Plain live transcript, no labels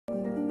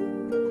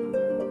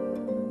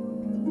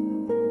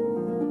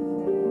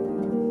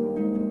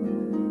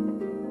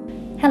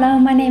Hello,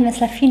 my name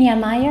is Lavinia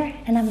Meijer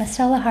and I'm a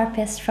solo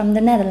harpist from the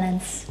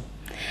Netherlands.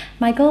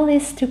 My goal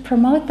is to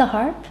promote the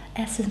harp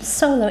as a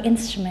solo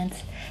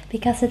instrument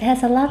because it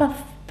has a lot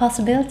of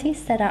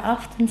possibilities that are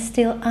often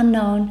still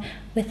unknown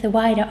with the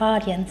wider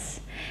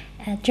audience.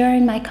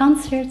 During my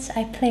concerts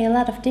I play a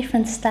lot of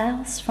different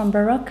styles from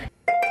Baroque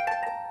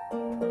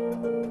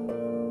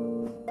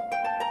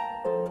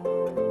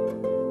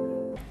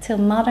till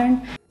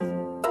modern.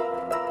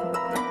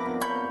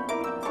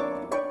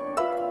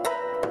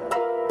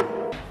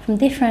 From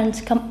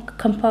different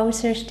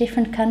composers,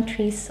 different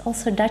countries,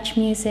 also Dutch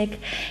music,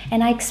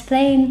 and I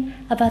explain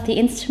about the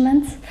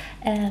instruments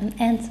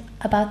and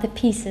about the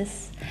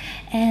pieces.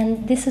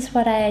 And this is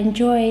what I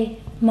enjoy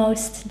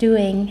most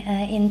doing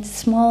in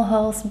small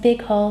halls,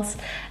 big halls,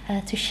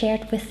 to share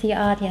it with the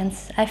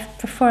audience. I've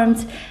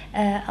performed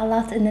a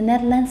lot in the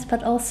Netherlands,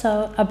 but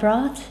also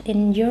abroad,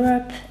 in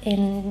Europe,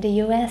 in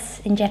the US,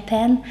 in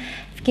Japan.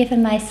 I've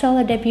given my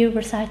solo debut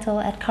recital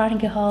at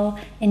Carnegie Hall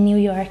in New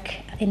York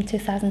in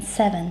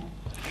 2007.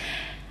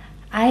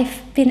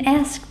 I've been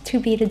asked to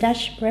be the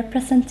Dutch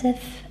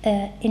representative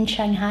in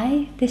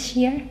Shanghai this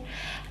year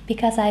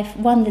because I've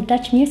won the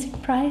Dutch Music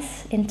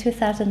Prize in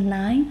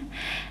 2009,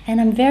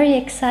 and I'm very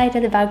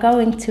excited about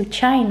going to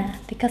China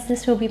because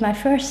this will be my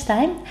first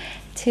time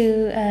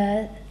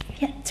to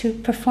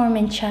perform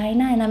in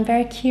China, and I'm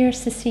very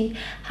curious to see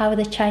how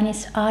the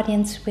Chinese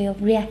audience will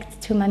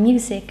react to my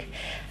music.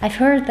 I've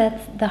heard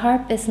that the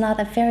harp is not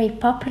a very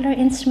popular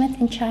instrument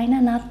in China.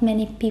 Not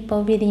many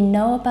people really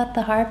know about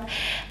the harp,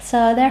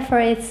 so therefore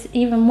it's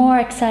even more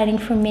exciting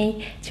for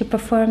me to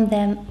perform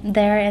them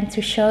there and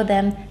to show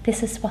them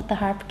this is what the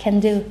harp can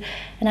do.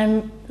 And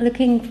I'm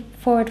looking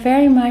forward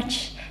very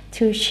much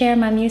to share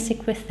my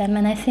music with them,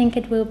 and I think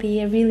it will be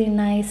a really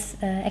nice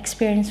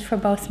experience for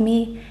both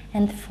me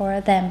and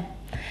for them.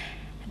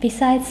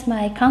 Besides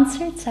my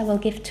concerts, I will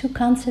give 2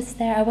 concerts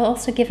there. I will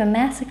also give a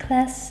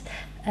masterclass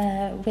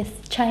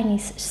with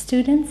Chinese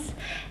students,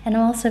 and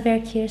I'm also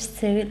very curious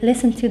to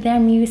listen to their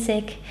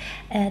music,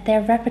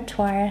 their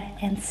repertoire,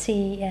 and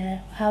see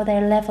how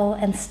their level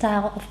and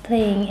style of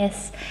playing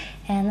is,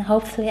 and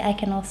hopefully I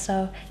can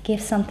also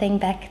give something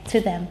back to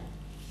them.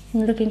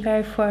 I'm looking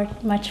very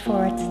much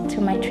forward to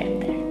my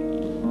trip.